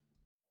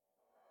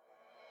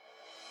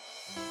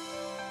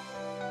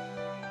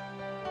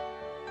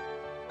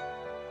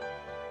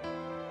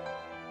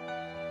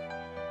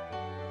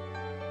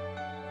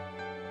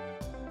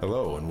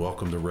Hello and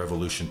welcome to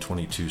Revolution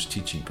 22's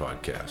teaching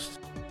podcast.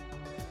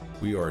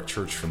 We are a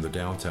church from the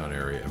downtown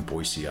area in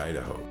Boise,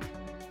 Idaho.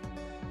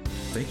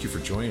 Thank you for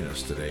joining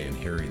us today and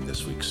hearing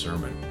this week's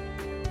sermon.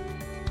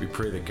 We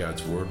pray that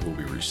God's word will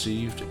be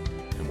received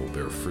and will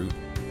bear fruit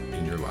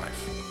in your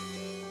life.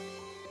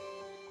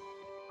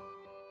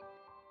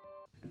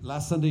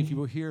 Last Sunday, if you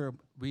were here,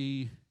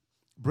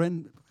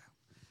 Bren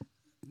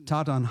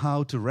taught on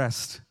how to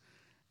rest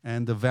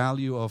and the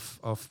value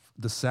of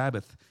the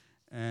Sabbath.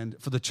 And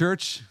for the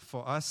church,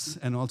 for us,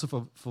 and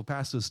also for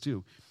pastors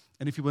too.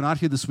 And if you were not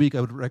here this week, I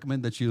would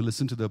recommend that you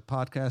listen to the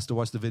podcast or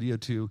watch the video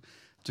to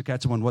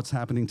catch up on what's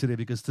happening today,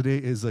 because today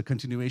is a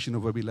continuation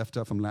of where we left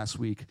off from last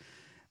week.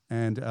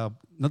 And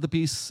another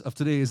piece of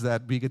today is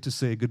that we get to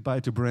say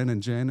goodbye to Bren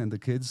and Jen and the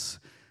kids.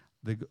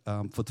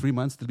 For 3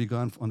 months, they'll be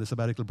gone on the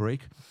sabbatical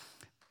break.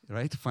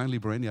 Right? Finally,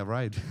 Bren, yeah,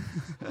 right.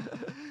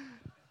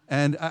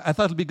 And I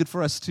thought it'd be good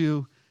for us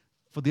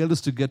for the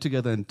elders to get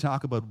together and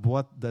talk about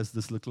what does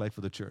this look like for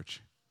the church,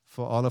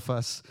 for all of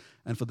us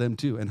and for them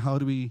too. And how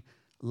do we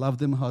love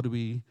them? How do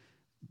we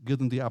give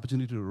them the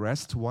opportunity to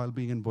rest while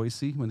being in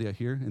Boise when they are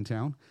here in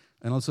town?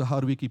 And also, how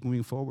do we keep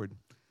moving forward?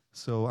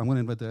 So I'm going to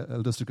invite the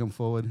elders to come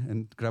forward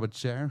and grab a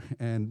chair.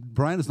 And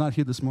Brian is not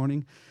here this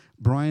morning.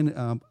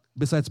 Brian,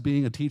 besides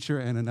being a teacher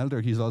and an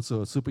elder, he's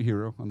also a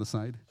superhero on the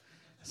side.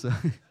 So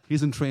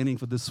he's in training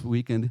for this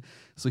weekend.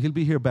 So he'll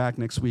be here back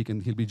next week,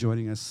 and he'll be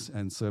joining us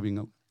and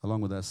serving along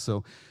with us.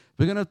 So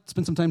we're going to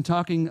spend some time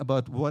talking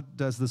about what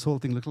does this whole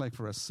thing look like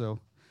for us.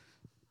 So,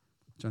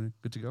 Johnny,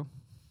 good to go?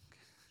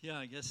 Yeah,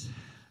 I guess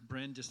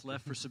Bren just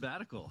left for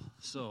sabbatical.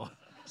 So,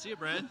 see you,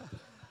 Bren.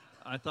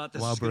 I thought I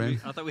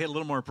thought we had a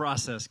little more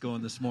process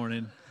going this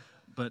morning,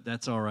 but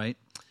that's all right.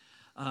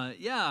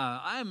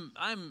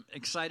 I'm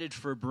excited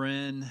for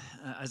Bren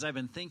as I've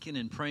been thinking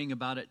and praying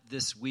about it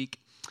this week.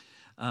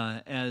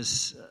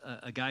 As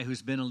a guy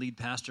who's been a lead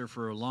pastor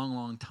for a long,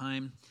 long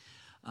time,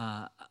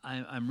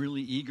 I'm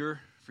really eager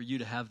for you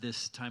to have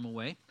this time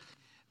away,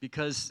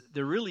 because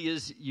there really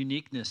is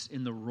uniqueness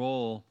in the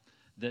role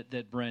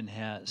that Bren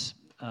has.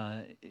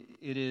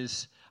 It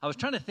is. I was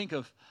trying to think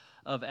of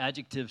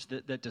adjectives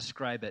that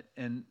describe it,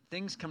 and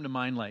things come to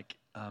mind like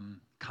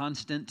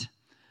constant,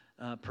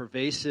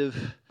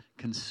 pervasive,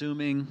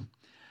 consuming,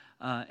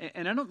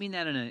 and I don't mean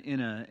that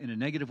in a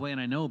negative way. And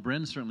I know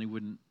Bren certainly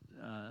wouldn't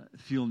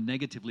feel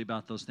negatively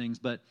about those things,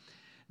 but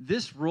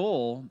this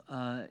role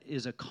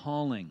is a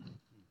calling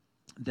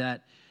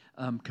that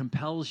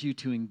compels you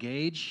to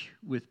engage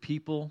with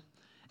people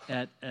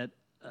at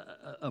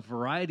a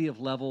variety of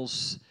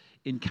levels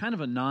in kind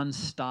of a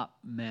nonstop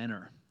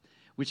manner,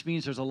 which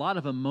means there's a lot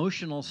of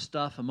emotional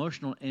stuff,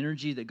 emotional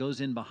energy that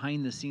goes in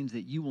behind the scenes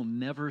that you will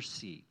never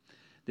see,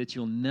 that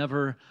you'll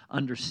never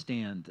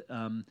understand,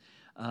 at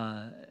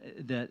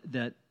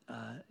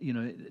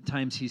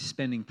times he's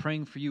spending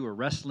praying for you or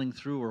wrestling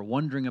through or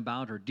wondering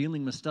about or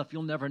dealing with stuff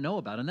you'll never know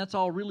about. And that's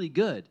all really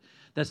good.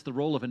 That's the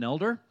role of an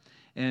elder.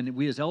 And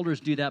we as elders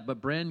do that,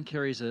 but Bren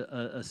carries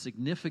a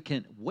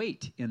significant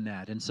weight in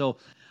that. And so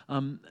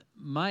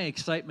my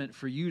excitement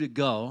for you to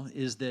go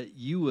is that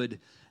you would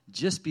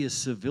just be a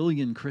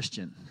civilian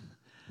Christian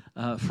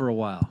for a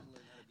while.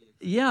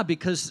 Yeah,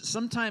 because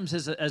sometimes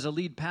as a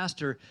lead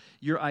pastor,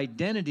 your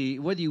identity,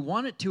 whether you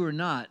want it to or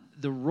not,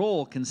 the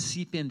role can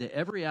seep into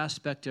every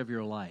aspect of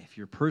your life,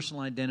 your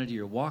personal identity,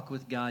 your walk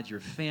with God,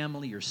 your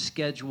family, your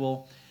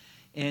schedule.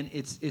 And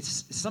it's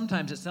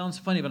sometimes it sounds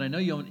funny, but I know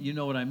you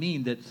know what I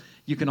mean, that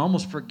you can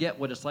almost forget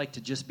what it's like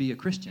to just be a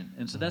Christian.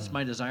 And so that's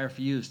my desire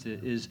for you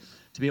is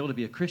to be able to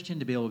be a Christian,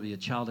 to be able to be a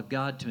child of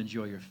God, to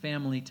enjoy your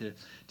family, to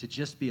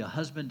just be a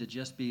husband, to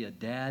just be a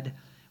dad.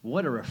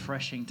 What a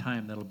refreshing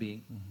time that'll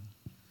be. Mm-hmm.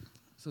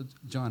 So,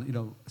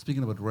 John,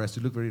 speaking about rest,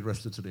 you look very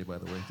rested today, by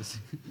the way.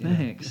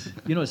 Thanks.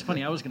 It's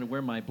funny. I was going to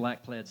wear my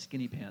black plaid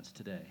skinny pants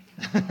today.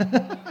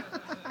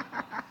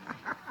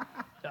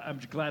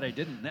 I'm glad I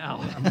didn't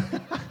now.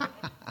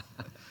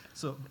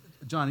 So,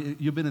 John,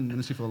 you've been in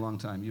ministry for a long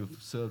time. You've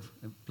served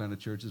and planted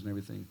churches and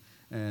everything.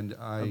 And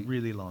a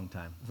really long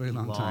time. Very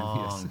long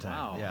time, yes. Long time.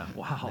 Wow. Yeah.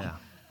 Wow.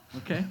 Yeah.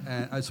 Okay.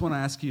 And I just want to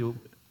ask you,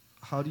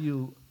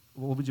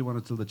 what would you want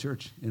to tell the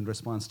church in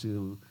response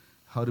to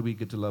how do we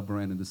get to love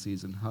Bren in this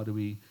season? How do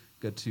we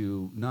get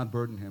to not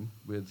burden him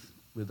with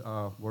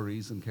our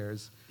worries and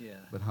cares? Yeah.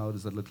 But how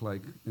does that look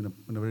like in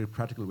a very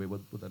practical way? What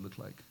would that look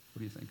like? What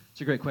do you think?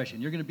 It's a great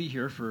question. You're going to be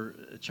here for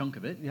a chunk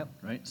of it. Yep.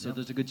 Right? So Yep.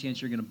 There's a good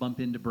chance you're going to bump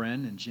into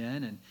Bren and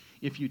Jen. And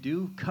if you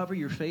do, cover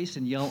your face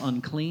and yell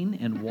unclean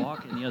and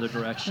walk in the other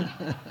direction.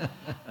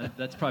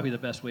 That's probably the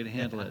best way to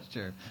handle it.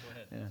 Sure. Go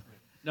ahead. Yeah.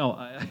 No,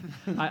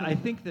 I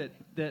think that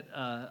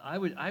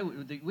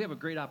we have a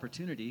great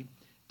opportunity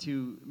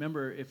to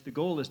remember, if the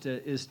goal is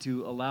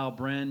to allow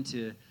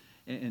Bren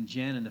and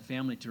Jen and the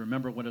family to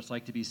remember what it's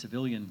like to be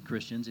civilian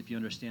Christians, if you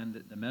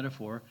understand the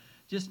metaphor,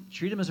 just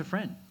treat him as a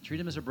friend, treat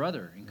him as a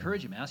brother,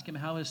 encourage him, ask him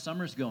how his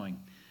summer's going,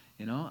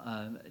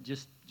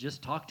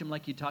 just talk to him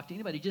like you talk to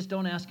anybody. Just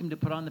don't ask him to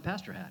put on the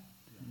pastor hat.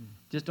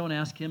 Just don't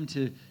ask him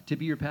to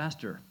be your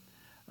pastor.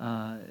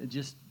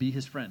 Just be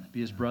his friend,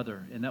 be his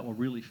brother, and that will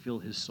really fill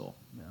his soul,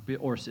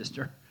 or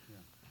sister.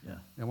 Yeah.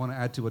 I want to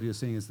add to what you're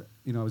saying is that,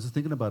 I was just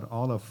thinking about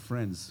all our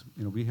friends.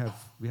 We have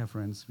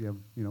friends. We have,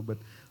 but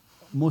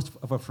most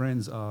of our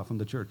friends are from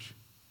the church.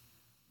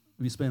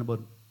 We spend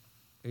about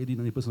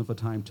 80-90% of our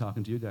time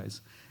talking to you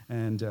guys,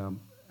 and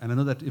I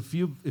know that if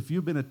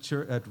you've been at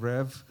church at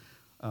Rev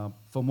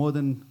for more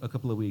than a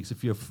couple of weeks,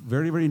 if you're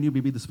very, very new,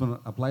 maybe this will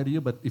apply to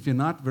you. But if you're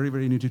not very,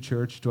 very new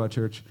to our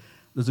church,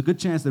 there's a good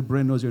chance that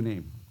Bren knows your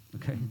name.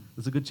 Okay,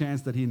 there's a good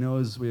chance that he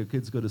knows where your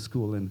kids go to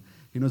school and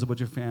he knows about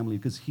your family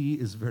because he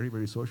is very,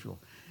 very social.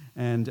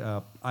 And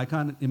I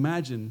can't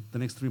imagine the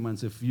next 3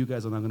 months if you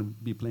guys are not going to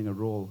be playing a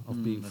role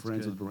of being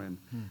friends with Bren,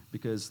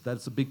 because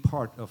that's a big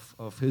part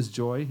of his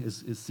joy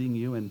is seeing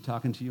you and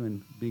talking to you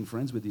and being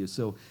friends with you.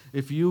 So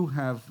if you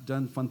have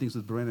done fun things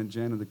with Bren and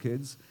Jen and the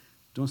kids,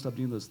 don't stop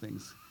doing those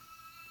things.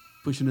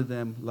 Push into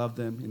them, love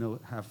them,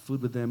 have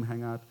food with them,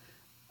 hang out.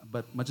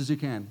 But much as you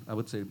can, I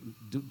would say,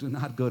 do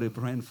not go to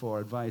Bren for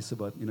advice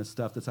about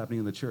stuff that's happening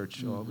in the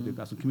church or with your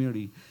gospel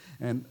community.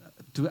 And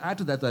to add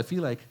to that, I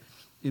feel like,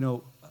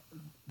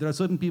 there are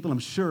certain people, I'm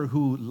sure,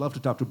 who love to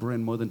talk to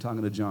Bren more than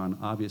talking to John,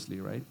 obviously,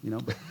 right?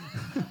 But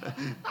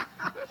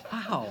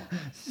wow.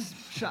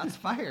 Shots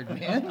fired,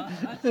 man.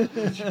 We're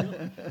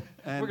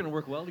going to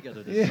work well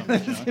together this summer,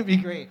 John. It's going to be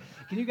great.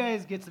 Can you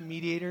guys get some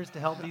mediators to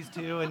help these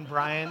two and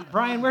Brian?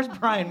 Brian, where's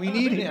Brian? We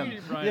need him. We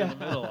need Brian in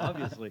the middle,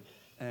 obviously.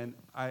 And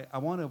I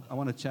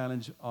want to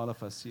challenge all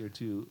of us here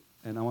too,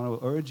 and I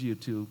want to urge you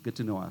to get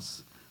to know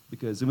us,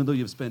 because even though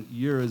you've spent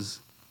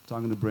years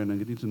talking to Bren and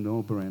getting to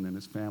know Bren and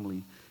his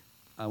family,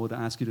 I would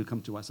ask you to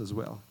come to us as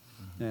well.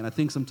 Mm-hmm. And I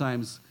think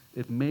sometimes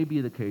it may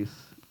be the case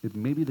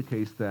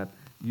that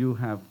you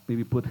have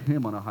maybe put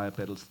him on a higher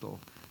pedestal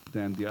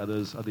than the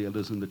others or the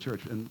elders in the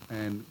church,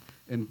 and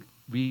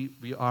we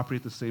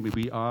operate the same.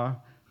 We are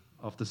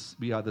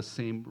the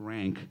same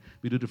rank.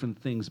 We do different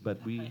things, but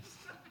we. Nice.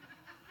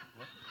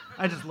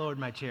 I just lowered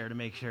my chair to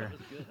make sure. That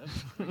was good.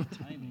 That was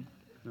great timing.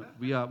 No,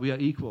 we are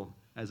equal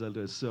as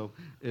elders. So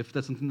if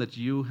that's something that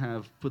you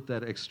have put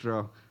that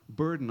extra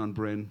burden on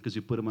Bren because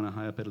you put him on a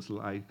higher pedestal,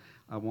 I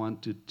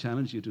want to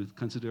challenge you to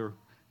consider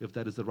if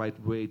that is the right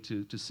way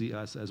to see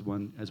us as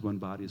one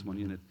body, as one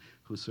unit,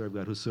 who serve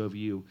God, who serve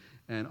you.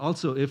 And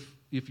also, if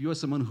you are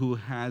someone who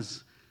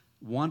has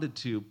wanted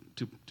to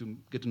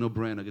get to know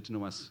Bren or get to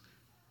know us,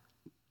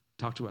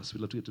 talk to us. We'd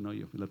love to get to know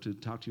you. We'd love to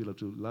talk to you. We'd love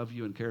to love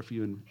you and care for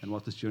you and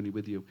walk this journey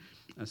with you.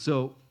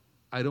 So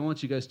I don't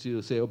want you guys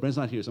to say, Bren's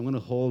not here, so I'm going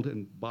to hold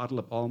and bottle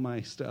up all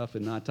my stuff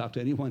and not talk to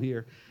anyone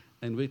here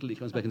and wait till he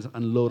comes back and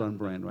unload on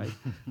Bren, right?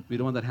 We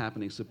don't want that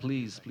happening. So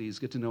please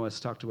get to know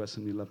us, talk to us,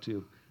 and we'd love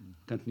to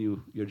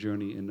continue your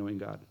journey in knowing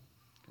God.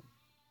 Okay.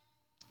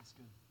 That's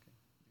good.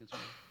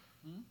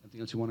 Okay. Anything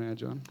else you want to add,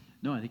 John?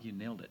 No, I think you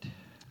nailed it.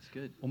 It's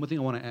good. One more thing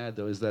I want to add,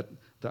 though, is that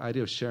the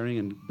idea of sharing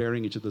and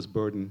bearing each other's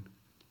burden,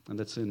 and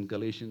that's in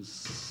Galatians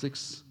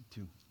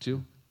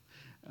 6:2.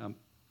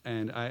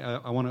 And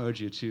I want to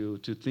urge you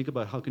to think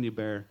about how can you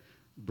bear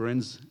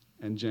Bren's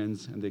and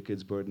Jen's and their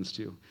kids' burdens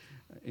too.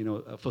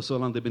 For so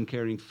long they've been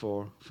caring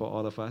for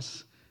all of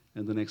us.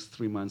 In the next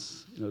 3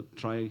 months,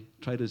 try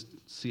to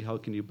see how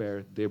can you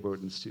bear their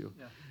burdens too.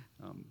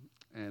 Yeah.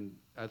 And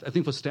I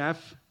think for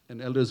staff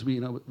and elders, we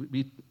hang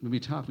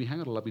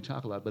out a lot, we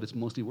talk a lot, but it's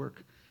mostly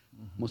work,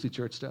 mostly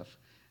church stuff.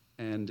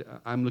 And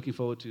I'm looking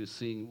forward to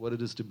seeing what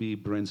it is to be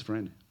Bren's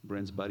friend,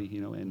 Bren's buddy,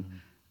 and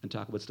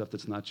talk about stuff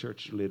that's not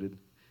church related,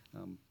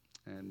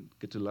 and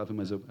get to love him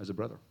as a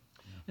brother.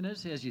 And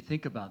as you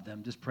think about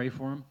them, just pray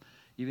for them,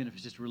 even if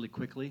it's just really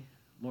quickly.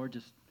 Lord,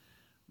 just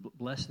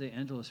bless the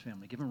Angelos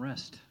family, give them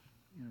rest,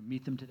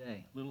 meet them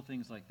today, little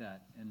things like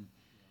that, and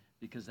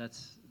because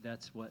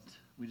that's what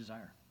we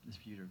desire, is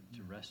for you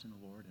to rest in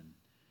the Lord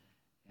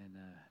and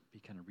be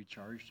kind of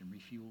recharged and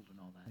refueled and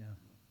all that. Yeah.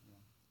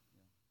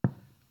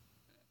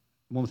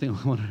 One thing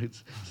I want to,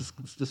 it's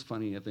just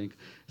funny, I think.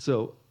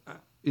 So,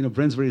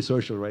 Bren's very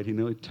social, right?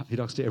 He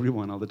talks to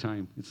everyone all the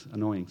time. It's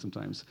annoying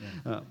sometimes.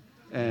 Yeah.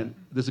 And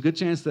there's a good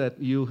chance that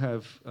you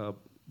have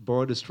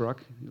borrowed his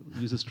truck,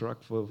 used his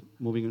truck for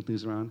moving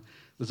things around.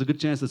 There's a good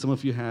chance that some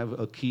of you have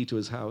a key to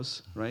his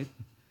house, right?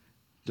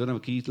 Don't have a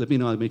key? Let me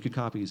know. I'll make you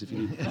copies if you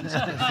need.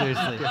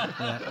 Seriously,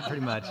 yeah,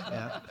 pretty much,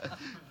 yeah.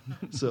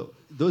 So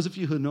those of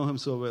you who know him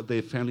so well,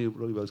 their family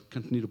really well,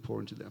 continue to pour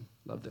into them.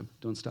 Love them.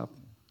 Don't stop.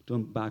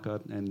 Don't back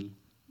out and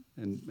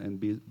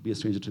be a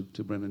stranger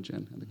to Bren and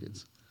Jen and the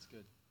kids. That's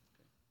good.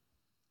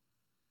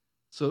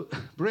 So,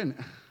 Bren,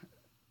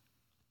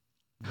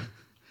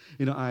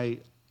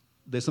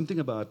 there's something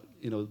about,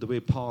 the way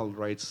Paul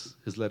writes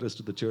his letters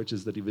to the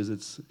churches that he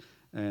visits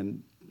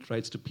and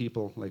writes to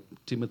people like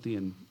Timothy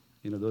and,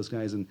 those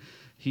guys. And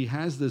he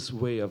has this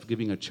way of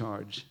giving a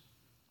charge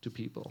to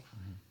people.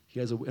 Mm-hmm. He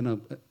has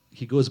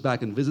he goes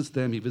back and visits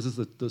them. He visits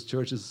those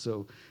churches.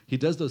 So he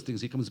does those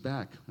things. He comes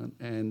back.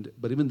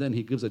 But even then,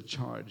 he gives a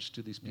charge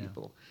to these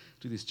people,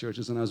 to these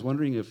churches. And I was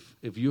wondering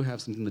if you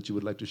have something that you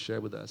would like to share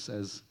with us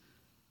as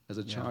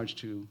a charge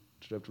to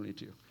Rev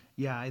 22.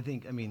 Yeah,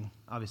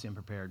 obviously I'm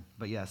prepared.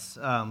 But yes.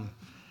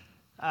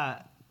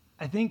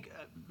 I think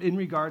in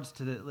regards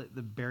to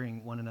the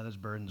bearing one another's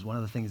burdens, one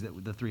of the things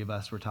that the three of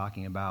us were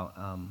talking about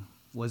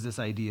was this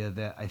idea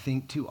that I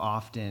think too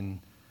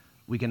often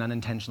we can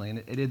unintentionally,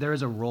 and there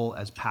is a role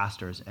as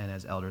pastors and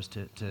as elders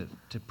to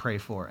pray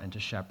for and to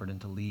shepherd and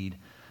to lead.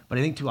 But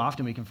I think too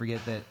often we can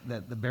forget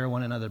that the bear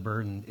one another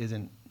burden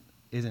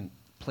isn't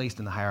placed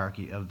in the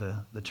hierarchy of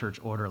the church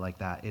order like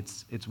that.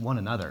 It's one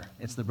another.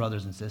 It's the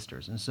brothers and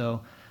sisters. And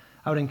so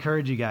I would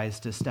encourage you guys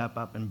to step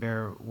up and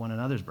bear one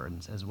another's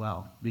burdens as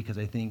well, because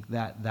I think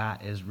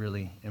that is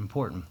really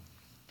important.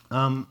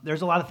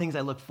 There's a lot of things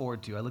I look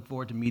forward to. I look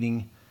forward to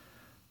meeting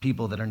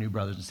people that are new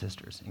brothers and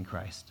sisters in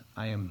Christ.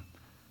 I am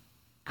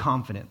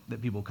confident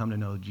that people come to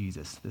know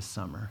Jesus this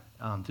summer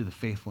through the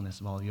faithfulness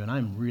of all of you, and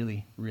I'm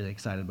really, really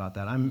excited about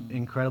that. I'm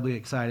incredibly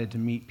excited to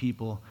meet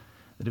people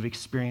that have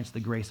experienced the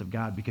grace of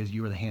God because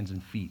you are the hands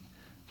and feet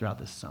throughout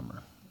this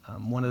summer.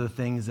 One of the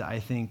things that I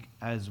think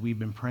as we've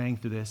been praying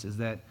through this is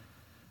that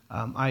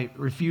I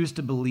refuse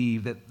to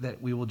believe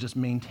that we will just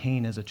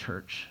maintain as a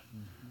church.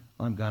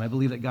 I'm gone. I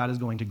believe that God is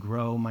going to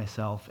grow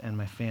myself and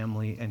my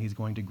family, and he's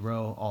going to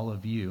grow all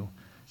of you,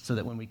 so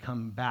that when we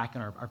come back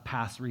and our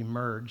paths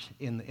remerge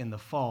in the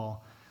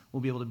fall,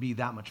 we'll be able to be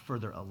that much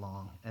further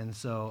along. And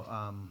so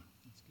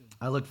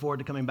I look forward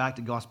to coming back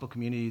to gospel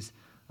communities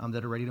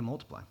that are ready to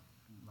multiply.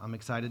 I'm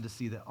excited to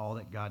see that all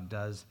that God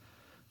does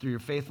through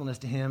your faithfulness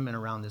to him and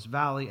around this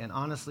valley. And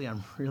honestly,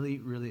 I'm really,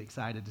 really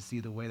excited to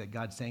see the way that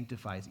God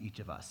sanctifies each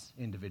of us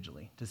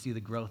individually, to see the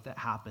growth that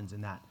happens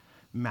in that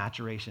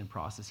maturation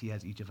process he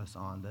has each of us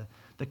on,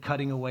 the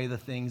cutting away the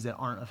things that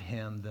aren't of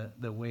him,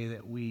 the way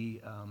that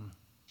we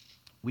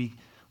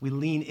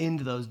lean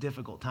into those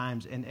difficult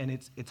times. And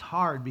it's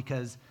hard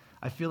because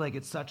I feel like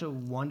it's such a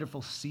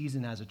wonderful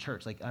season as a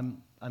church. Like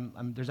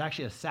there's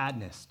actually a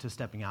sadness to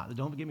stepping out.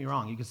 Don't get me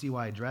wrong. You can see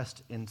why I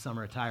dressed in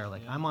summer attire.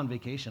 Like I'm on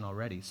vacation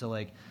already. So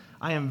like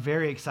I am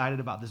very excited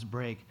about this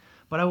break,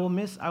 but I will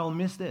miss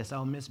this. I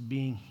will miss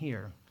being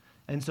here.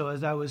 And so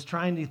as I was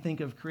trying to think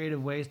of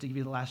creative ways to give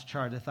you the last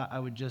charge, I thought I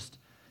would just,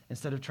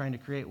 instead of trying to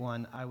create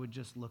one, I would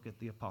just look at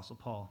the Apostle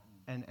Paul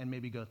and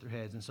maybe go through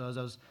his. And so as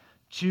I was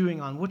chewing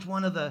on which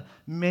one of the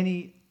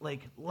many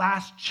like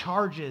last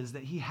charges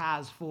that he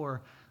has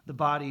for the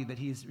body that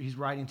he's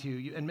writing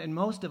to, and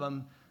most of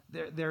them,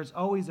 there's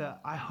always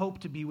I hope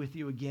to be with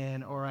you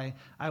again, or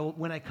I will,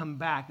 when I come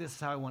back, this is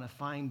how I want to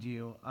find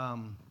you.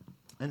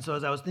 And so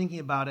as I was thinking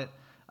about it,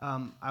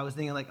 I was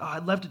thinking like,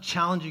 I'd love to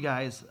challenge you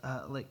guys,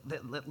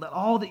 let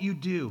all that you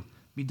do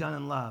be done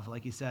in love,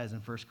 like he says in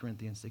 1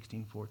 Corinthians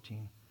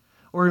 16:14.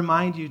 Or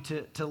remind you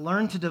to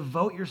learn to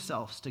devote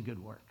yourselves to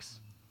good works,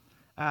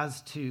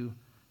 as to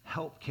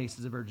help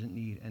cases of urgent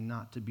need and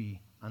not to be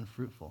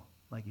unfruitful,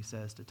 like he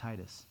says to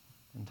Titus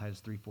in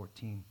Titus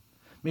 3:14.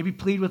 Maybe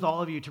plead with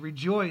all of you to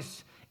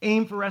rejoice,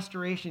 aim for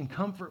restoration,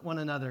 comfort one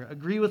another,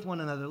 agree with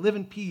one another, live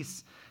in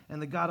peace,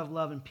 and the God of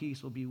love and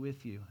peace will be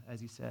with you,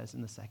 as he says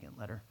in the second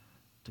letter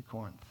to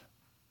Corinth.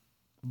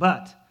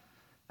 But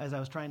as I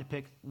was trying to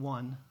pick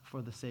one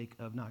for the sake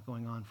of not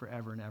going on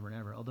forever and ever and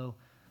ever, although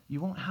you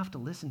won't have to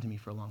listen to me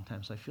for a long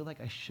time, so I feel like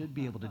I should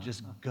be able to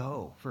just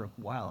go for a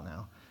while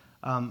now.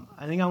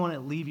 I think I want to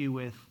leave you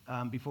with,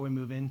 before we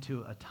move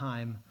into a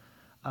time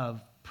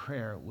of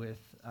prayer,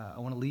 I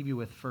want to leave you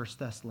with 1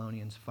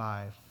 Thessalonians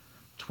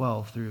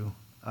 5:12 through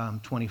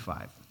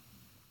 25.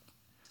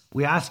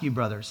 We ask you,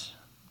 brothers,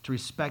 to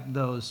respect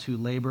those who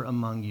labor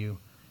among you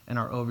and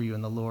are over you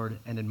in the Lord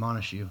and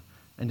admonish you,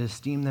 and to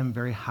esteem them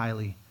very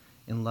highly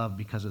in love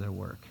because of their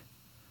work.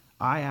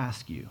 I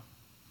ask you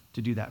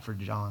to do that for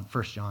John,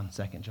 1 John,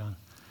 2 John,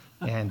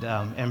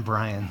 and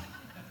Brian.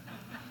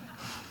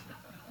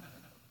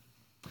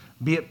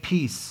 Be at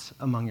peace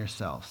among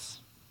yourselves.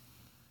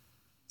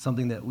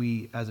 Something that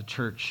we as a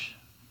church,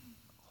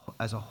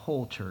 as a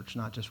whole church,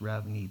 not just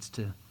Rev, needs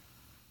to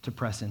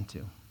press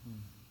into.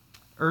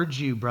 Urge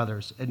you,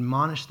 brothers,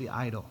 admonish the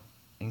idle,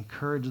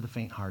 encourage the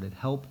faint-hearted,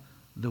 help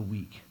the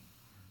weak.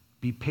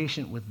 Be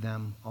patient with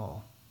them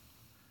all.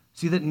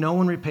 See that no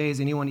one repays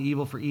anyone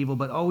evil for evil,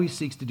 but always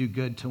seeks to do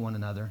good to one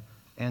another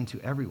and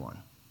to everyone.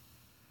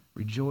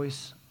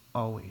 Rejoice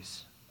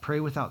always. Pray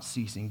without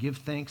ceasing. Give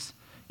thanks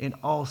in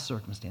all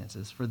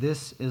circumstances, for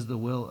this is the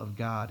will of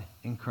God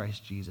in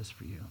Christ Jesus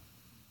for you.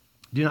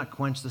 Do not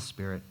quench the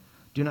spirit.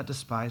 Do not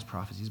despise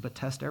prophecies, but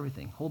test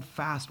everything. Hold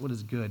fast what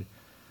is good.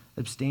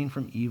 Abstain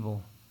from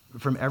evil,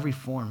 from every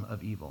form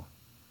of evil.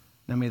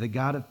 Now may the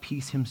God of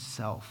peace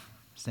himself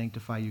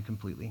sanctify you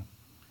completely,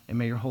 and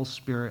may your whole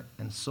spirit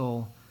and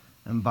soul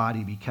and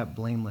body be kept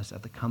blameless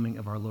at the coming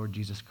of our Lord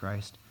Jesus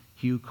Christ.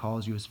 He who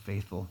calls you is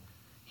faithful.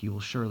 He will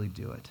surely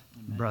do it.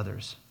 Amen.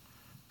 Brothers,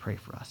 pray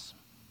for us.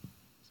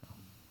 So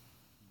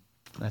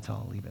that's how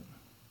I'll leave it.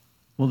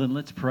 Well, then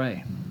let's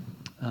pray.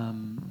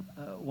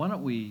 Why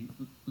don't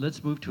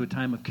let's move to a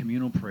time of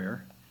communal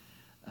prayer,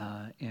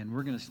 and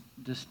we're going to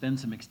just spend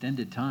some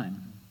extended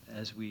time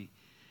as we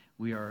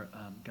are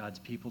God's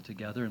people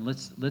together, and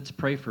let's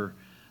pray for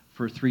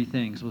three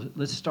things. Well,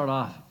 let's start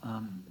off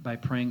by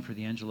praying for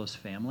the Angelos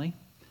family,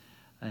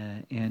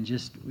 and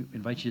just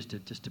invite you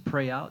just to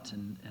pray out,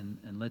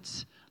 and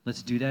let's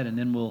do that, and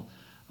then we'll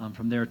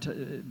from there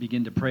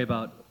begin to pray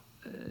about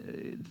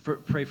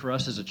pray for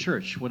us as a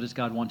church. What does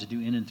God want to do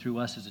in and through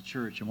us as a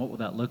church, and what will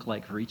that look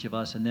like for each of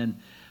us? And then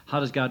how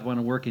does God want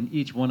to work in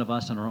each one of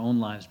us in our own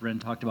lives? Bren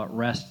talked about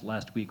rest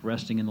last week,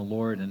 resting in the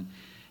Lord and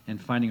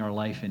finding our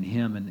life in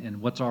Him,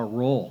 and what's our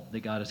role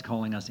that God is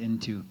calling us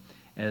into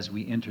as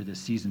we enter this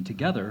season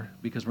together,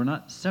 because we're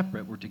not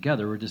separate, we're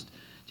together. We're just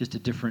a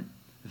different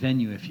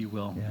venue, if you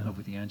will,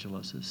 with the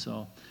Angeloses.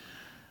 So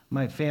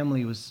my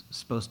family was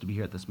supposed to be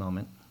here at this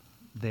moment.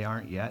 They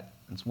aren't yet.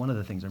 It's one of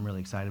the things I'm really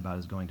excited about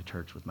is going to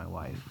church with my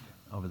wife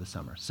over the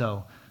summer.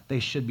 So they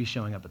should be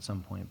showing up at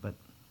some point, but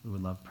we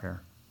would love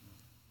prayer,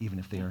 even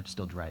if they are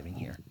still driving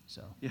here.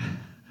 So yeah.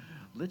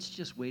 Let's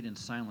just wait in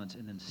silence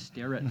and then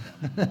stare at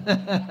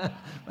them.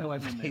 My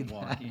wife when made they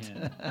walk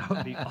in. That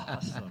would be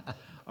awesome.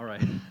 All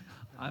right.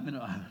 I'm going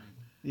to...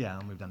 Yeah,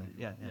 we've done it.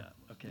 Yeah.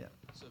 Okay. Yeah.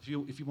 So if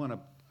you want to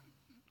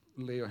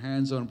lay your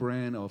hands on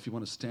Bren, or if you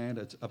want to stand,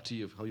 it's up to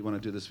you how you want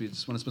to do this. We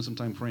just want to spend some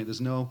time praying. There's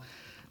no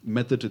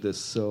method to this,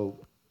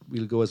 so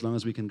we'll go as long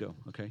as we can go,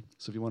 okay?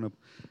 So if you want to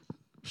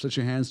stretch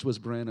your hands towards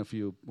Bren, if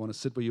you want to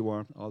sit where you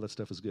are, all that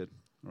stuff is good,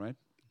 all right?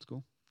 That's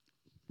cool.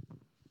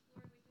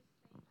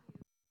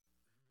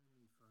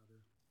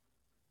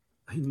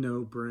 I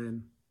know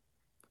Bren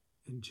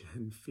and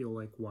Jen feel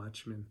like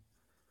watchmen,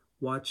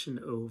 watching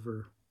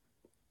over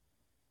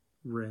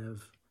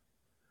Rev,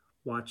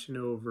 watching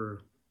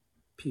over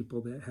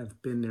people that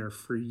have been there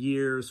for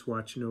years,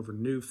 watching over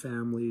new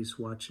families,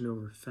 watching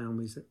over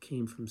families that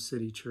came from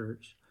City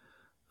Church.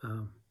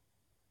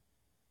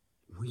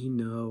 We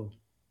know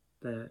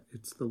that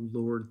it's the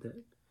Lord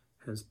that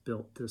has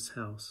built this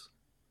house.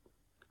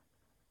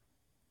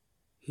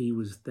 He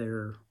was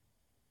there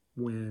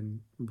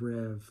when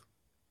Rev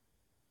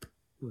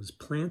was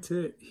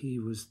planted. He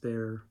was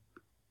there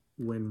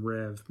when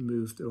Rev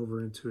moved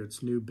over into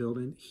its new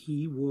building.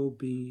 He will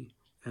be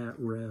at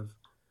Rev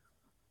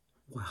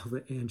while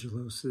the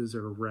Angeloses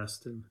are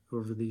resting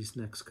over these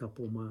next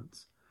couple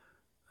months.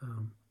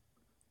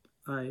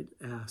 I'd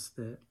ask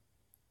that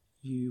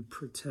you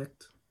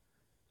protect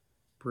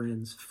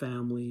Bren's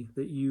family,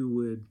 that you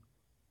would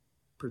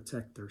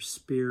protect their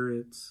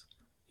spirits,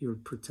 you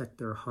would protect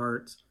their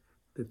hearts,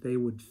 that they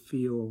would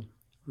feel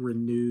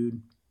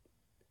renewed,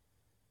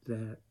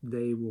 that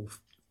they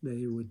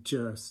would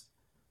just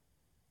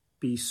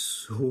be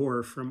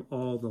sore from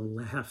all the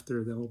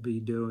laughter they'll be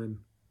doing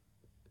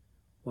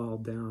while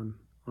down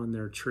on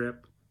their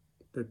trip,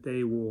 that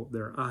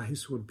their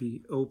eyes would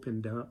be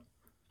opened up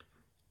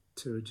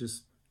to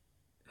just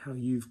how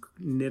you've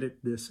knitted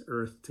this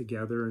earth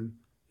together and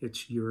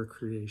it's your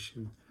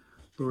creation.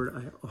 Lord,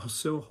 I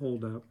also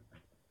hold up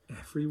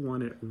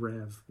everyone at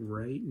Rev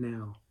right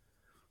now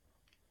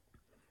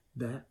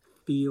that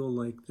feel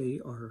like they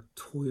are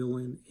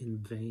toiling in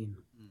vain,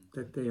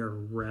 that they are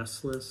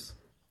restless.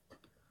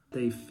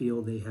 They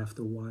feel they have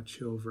to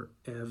watch over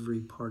every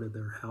part of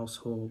their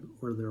household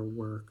or their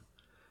work,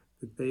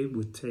 that they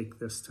would take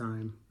this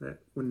time, that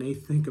when they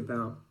think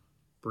about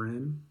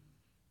Bren,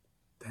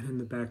 that in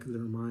the back of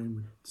their mind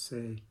would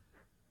say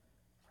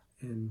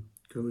and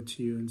go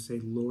to you and say,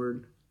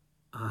 Lord,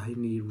 I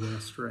need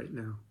rest right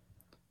now.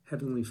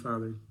 Heavenly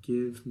Father,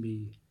 give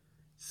me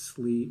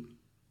sleep.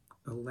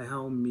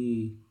 Allow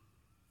me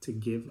to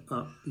give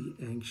up the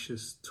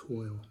anxious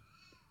toil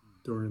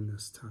during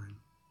this time.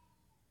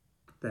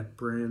 That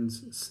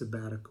Bren's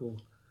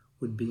sabbatical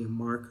would be a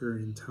marker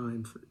in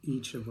time for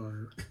each of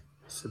our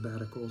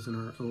sabbaticals and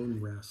our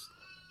own rest.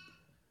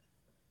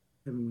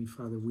 Heavenly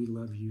Father, we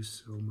love you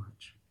so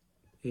much.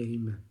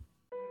 Amen.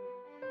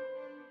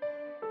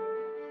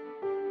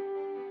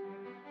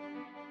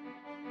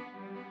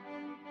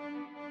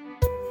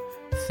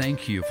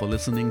 Thank you for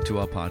listening to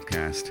our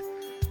podcast.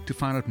 To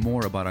find out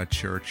more about our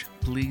church,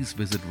 please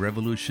visit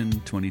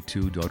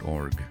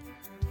revolution22.org.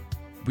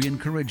 We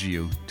encourage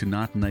you to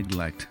not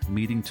neglect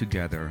meeting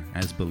together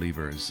as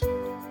believers.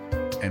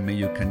 And may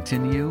you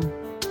continue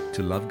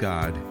to love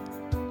God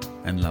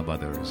and love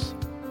others.